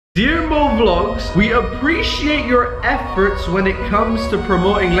Dear Mo Vlogs, we appreciate your efforts when it comes to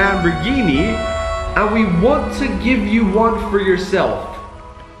promoting Lamborghini, and we want to give you one for yourself.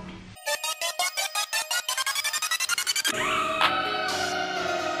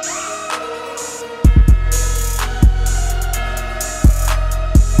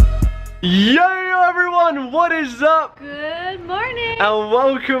 Yo everyone, what is up? Good morning. And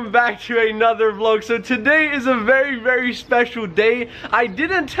welcome back to another vlog. So today is a very special day. I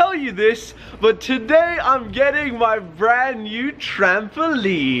didn't tell you this, but today I'm getting my brand new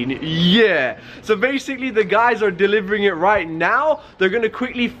trampoline. Yeah. So basically the guys are delivering it right now. They're gonna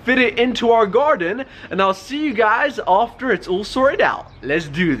quickly fit it into our garden, and I'll see you guys after it's all sorted out. Let's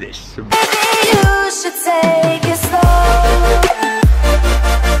do this. You should take it slow.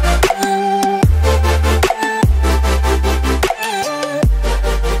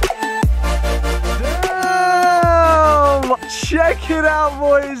 Check it out,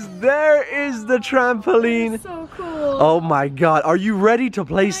 boys. There is the trampoline. That's so cool. Oh my god. Are you ready to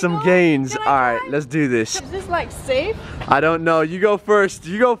play some games? Alright, let's do this. Is this like safe? I don't know. You go first.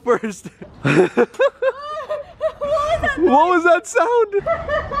 You go first. What was that sound?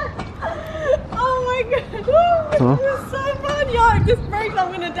 Oh my god. Huh? This is so fun. Yo, if this breaks,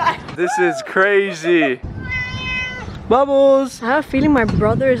 I'm gonna die. This is crazy. Bubbles! I have a feeling my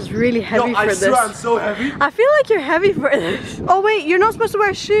brother is really heavy for this. I swear I'm so heavy. I feel like you're heavy for this. Oh wait, you're not supposed to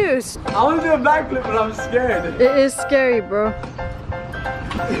wear shoes. I want to do a backflip, but I'm scared. It is scary, bro.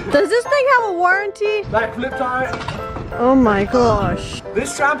 Does this thing have a warranty? Backflip time. Oh my gosh.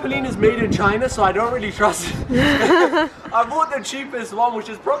 This trampoline is made in China, so I don't really trust it. I bought the cheapest one, which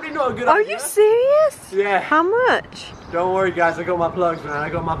is probably not a good idea. Are you serious? Yeah. How much? Don't worry guys, I got my plugs, man. I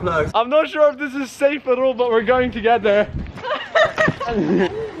got my plugs. I'm not sure if this is safe at all, but we're going together.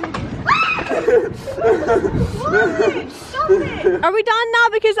 Stop it. Are we done now?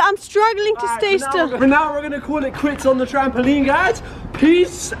 Because I'm struggling to stay still. For now, we're gonna call it quits on the trampoline, guys.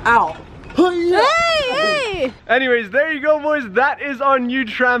 Peace out. Hey! Anyways, there you go, boys. That is our new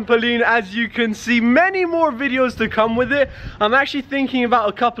trampoline. As you can see, many more videos to come with it. I'm actually thinking about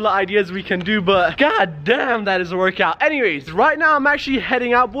a couple of ideas we can do, but god damn, that is a workout. Anyways, right now I'm actually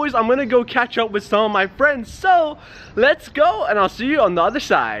heading out, boys. I'm gonna go catch up with some of my friends. So let's go, and I'll see you on the other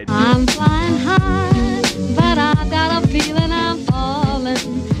side. I'm flying high, but I've got a feeling I'm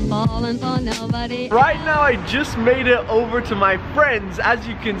falling for nobody. Right now I just made it over to my friends. As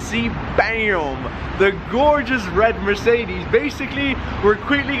you can see, bam, the gorgeous red Mercedes. Basically, we're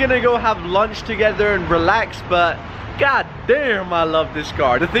quickly gonna go have lunch together and relax, but god damn, I love this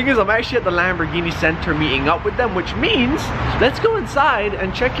car. The thing is, I'm actually at the Lamborghini Center meeting up with them, which means let's go inside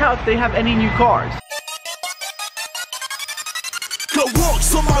and check out if they have any new cars. Got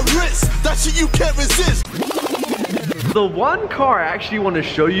rocks on my wrist, that shit you can't resist. The one car I actually want to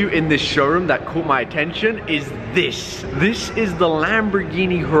show you in this showroom that caught my attention is this. This is the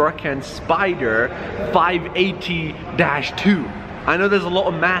Lamborghini Huracan Spider 580-2. I know there's a lot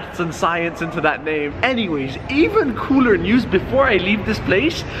of maths and science into that name. Anyways, even cooler news before I leave this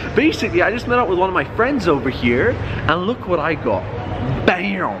place. Basically, I just met up with one of my friends over here, and look what I got.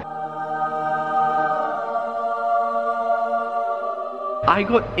 Bam! I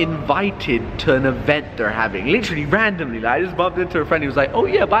got invited to an event they're having, literally randomly. Like, I just bumped into a friend. He was like, oh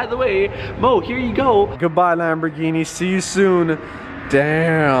yeah, by the way, Mo, here you go. Goodbye, Lamborghini. See you soon.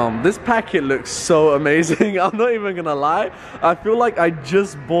 Damn, this packet looks so amazing. I'm not even gonna lie. I feel like I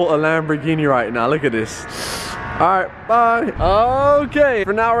just bought a Lamborghini right now. Look at this. All right, bye. Okay,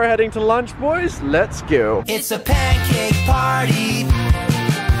 for now we're heading to lunch, boys. Let's go. It's a pancake party.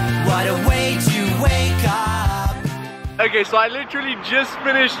 What a way to wake up. Okay, so I literally just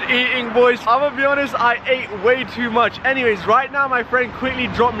finished eating, boys. I'm gonna be honest, I ate way too much. Anyways, right now my friend quickly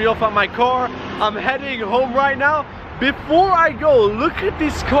dropped me off at my car. I'm heading home right now. Before I go, look at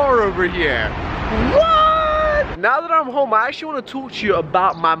this car over here. What? Now that I'm home, I actually want to talk to you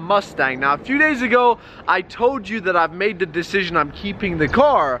about my Mustang. Now, a few days ago, I told you that I've made the decision I'm keeping the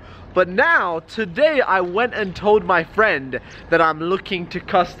car. But now, today, I went and told my friend that I'm looking to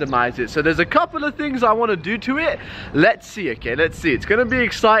customize it. So there's a couple of things I want to do to it. Let's see, okay? Let's see. It's going to be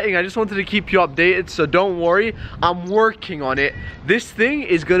exciting. I just wanted to keep you updated, so don't worry. I'm working on it. This thing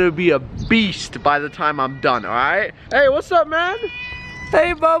is going to be a beast by the time I'm done, all right? Hey, what's up, man?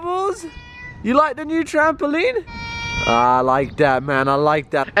 Hey, Bubbles. You like the new trampoline? I like that, man. I like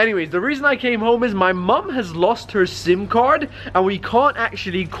that. Anyways, the reason I came home is my mum has lost her SIM card and we can't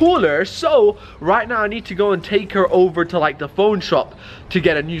actually call her. So right now I need to go and take her over to like the phone shop to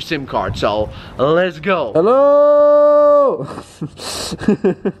get a new SIM card. So let's go. Hello.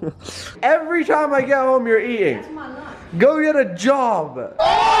 Every time I get home, you're eating. Go get a job.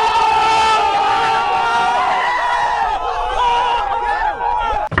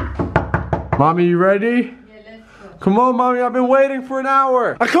 Mommy, you ready? Come on, Mommy, I've been waiting for an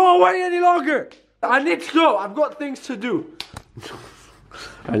hour. I can't wait any longer. I need to go. I've got things to do.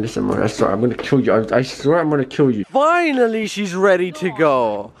 Alright, listen, Mommy, I swear I'm gonna kill you. I swear I'm gonna kill you. Finally, she's ready to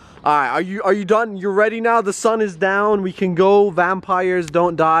go. Alright, are you done? You're ready now? The sun is down. We can go. Vampires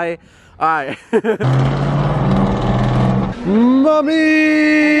don't die. Alright. Mommy!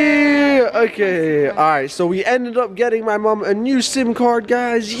 Okay, alright, so we ended up getting my mom a new SIM card,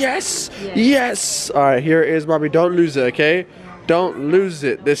 guys. Yes! Yes! Alright, here it is, Mommy. Don't lose it, okay? Don't lose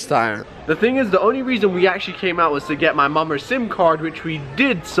it this time. The thing is, the only reason we actually came out was to get my mom her SIM card, which we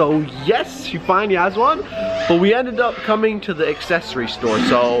did. So yes, she finally has one. But we ended up coming to the accessory store.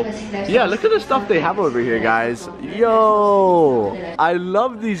 So yeah, look at the stuff they have over here, guys. Yo, I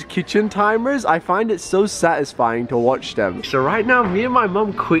love these kitchen timers. I find it so satisfying to watch them. So right now, me and my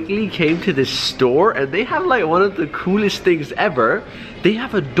mom quickly came to this store, and they have like one of the coolest things ever. They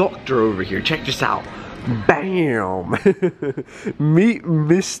have a doctor over here. Check this out. Bam! Meet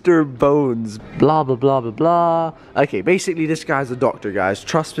Mr. Bones. Blah, blah, blah, blah, blah. Okay, basically this guy's a doctor, guys.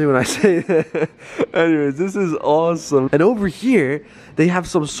 Trust me when I say that. Anyways, this is awesome. And over here, they have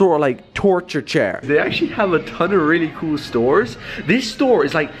some sort of like torture chair. They actually have a ton of really cool stores. This store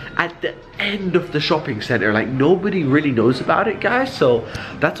is like at the end of the shopping center. Like nobody really knows about it, guys. So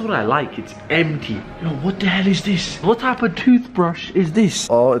that's what I like. It's empty. Yo, what the hell is this? What type of toothbrush is this?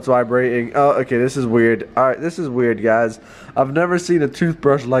 Oh, it's vibrating. Oh, okay, this is weird. All right, this is weird, guys. I've never seen a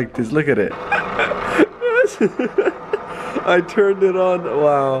toothbrush like this. Look at it. I turned it on.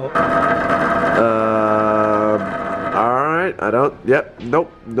 Wow. Alright, I don't, nope,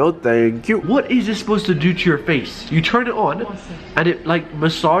 no thank you. What is this supposed to do to your face? You turn it on, and it like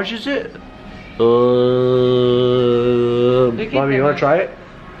massages it? Mommy, you wanna try it?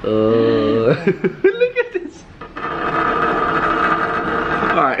 Look at this.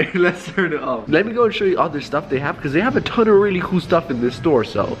 Alright, let's turn it off. Let me go and show you other stuff they have, because they have a ton of really cool stuff in this store,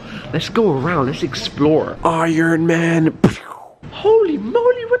 so let's go around, let's explore. Iron Man. Holy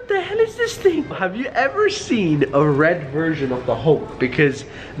moly, what the hell is this thing? Have you ever seen a red version of the Hulk? Because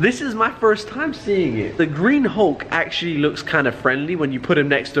this is my first time seeing it. The green Hulk actually looks kind of friendly when you put him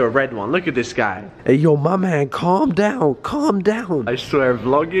next to a red one. Look at this guy. Hey, yo, my man, calm down, calm down. I swear,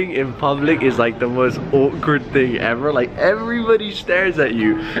 vlogging in public is like the most awkward thing ever. Like, everybody stares at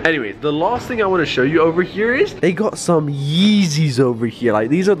you. Anyways, the last thing I want to show you over here is they got some Yeezys over here. Like,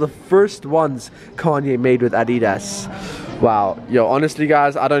 these are the first ones Kanye made with Adidas. Wow, yo, honestly,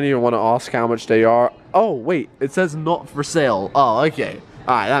 guys, I don't even want to ask how much they are. Oh, wait, it says not for sale. Oh, okay.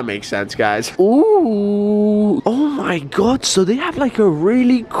 Alright, that makes sense, guys. Ooh, oh my god, so they have like a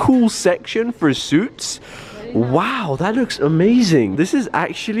really cool section for suits. Wow, that looks amazing. This is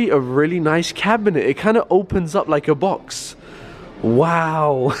actually a really nice cabinet. It kind of opens up like a box.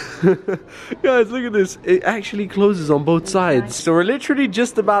 Wow. Guys, look at this. It actually closes on both sides. So we're literally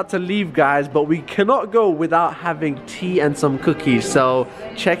just about to leave, guys, but we cannot go without having tea and some cookies. So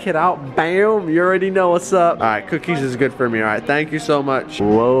check it out. Bam, you already know what's up. All right, cookies is good for me. All right, thank you so much.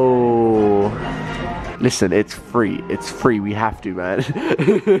 Whoa. Listen, it's free. It's free. We have to, man.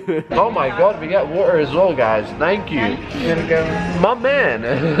 Oh my god, we got water as well, guys. Thank you. My man.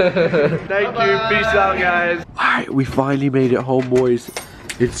 Thank you. Peace out, guys. Alright, we finally made it home, boys.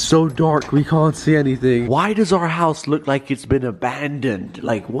 It's so dark, we can't see anything. Why does our house look like it's been abandoned?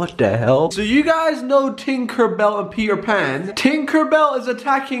 Like, what the hell? So you guys know Tinkerbell and Peter Pan. Tinkerbell is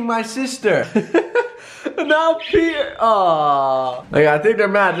attacking my sister. Now Peter... Aww. Okay, I think they're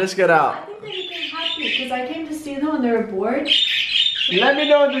mad. Let's get out. Because I came to see them and they were bored. Let me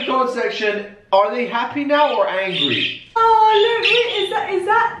know in the comment section, are they happy now or angry? Oh, look, wait, is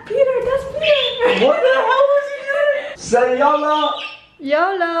that Peter? That's Peter. What the hell was he doing? Say YOLO.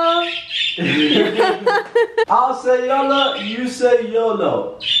 YOLO. I'll say YOLO, you say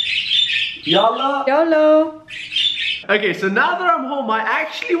YOLO. YOLO. YOLO. Okay, so now that I'm home, I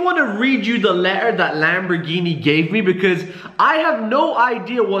actually want to read you the letter that Lamborghini gave me because I have no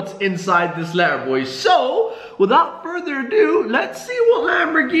idea what's inside this letter, boys. So, without further ado, let's see what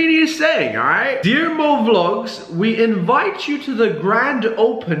Lamborghini is saying, alright? Dear Mo Vlogs, we invite you to the grand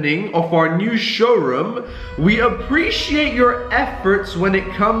opening of our new showroom. We appreciate your efforts when it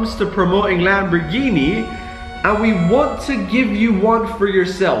comes to promoting Lamborghini, and we want to give you one for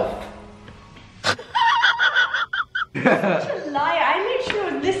yourself. Such a liar. I made sure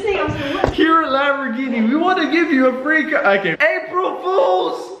I was listening. I was like, what? Here at Lamborghini, we want to give you a free okay, April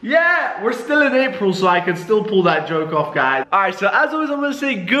Fools! Yeah, we're still in April, so I can still pull that joke off, guys. Alright, so as always, I'm going to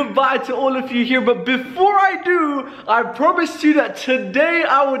say goodbye to all of you here, but before I do, I promised you that today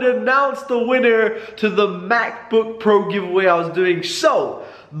I would announce the winner to the MacBook Pro giveaway I was doing. So,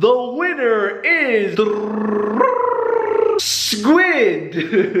 the winner is Squid.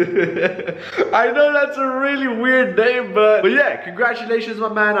 I know that's a really weird name, but yeah, congratulations, my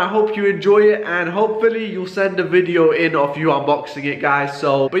man. I hope you enjoy it, and hopefully you'll send a video in of you unboxing it, guys.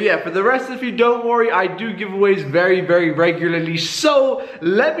 So, but yeah, for the rest of you, don't worry, I do giveaways very, very regularly. So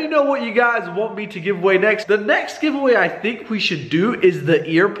let me know what you guys want me to give away next. The next giveaway I think we should do is the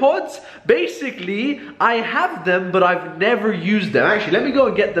earpods. Basically, I have them, but I've never used them. Actually, let me go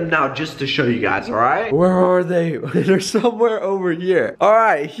and get them now just to show you guys, all right? Where are they? They're somewhere over here. All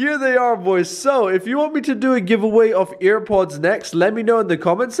right, here they are, boys. So if you want me to do a giveaway of earpods next, let me know in the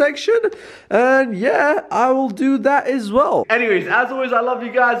comment section, and yeah, I will do that as well. Anyways, as always, I love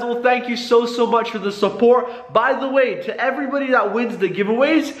you guys all. Thank you so much for the support. By the way, to everybody that wins the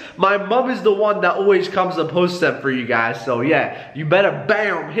giveaways, my mom is the one that always comes and posts them for you guys. So yeah, you better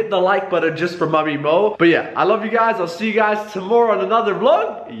bam hit the like button just for Mummy Mo. But yeah, I love you guys. I'll see you guys tomorrow on another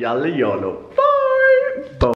vlog. Yalla YOLO.